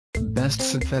best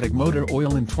synthetic motor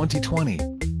oil in 2020.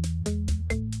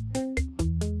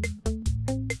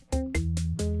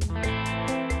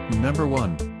 Number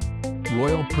 1.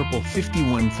 Royal Purple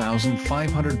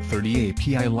 51530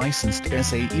 API licensed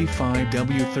SAE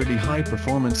 5W30 High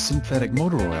Performance Synthetic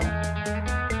Motor Oil.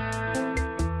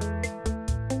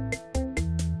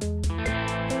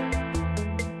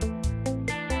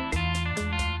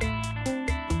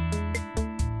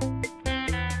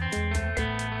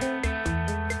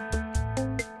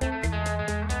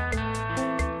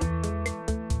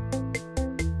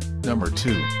 Number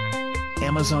 2.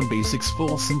 Amazon Basics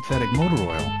Full Synthetic Motor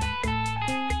Oil.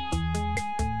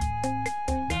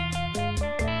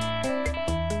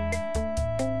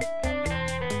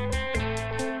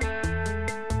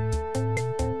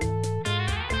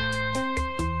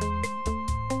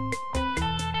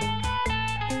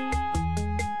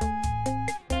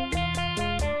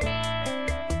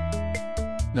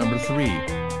 Number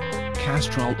 3.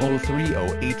 Castrol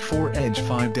 03084 Edge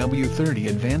 5W30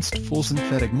 Advanced Full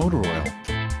Synthetic Motor Oil.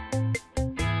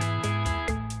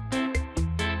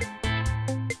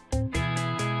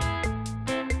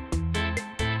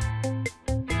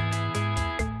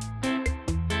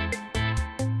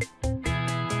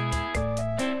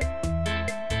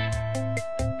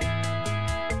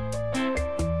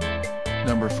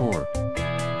 Number 4.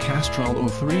 Castrol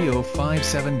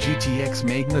 03057 GTX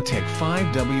MAGNATEC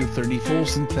 5W30 Full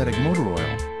Synthetic Motor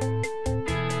Oil.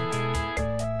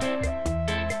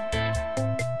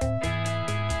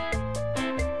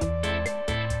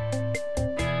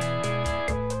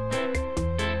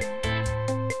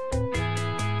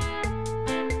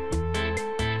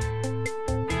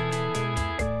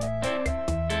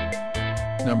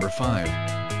 Number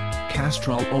 5.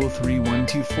 Castrol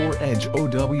 03124 Edge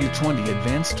OW20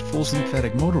 Advanced Full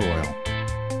Synthetic Motor Oil.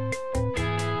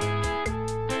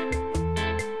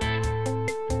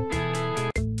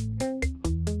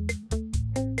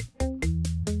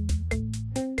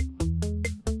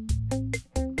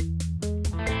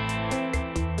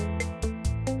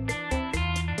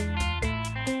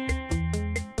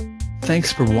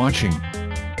 Thanks for watching.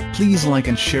 Please like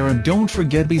and share and don't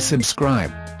forget to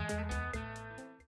subscribe.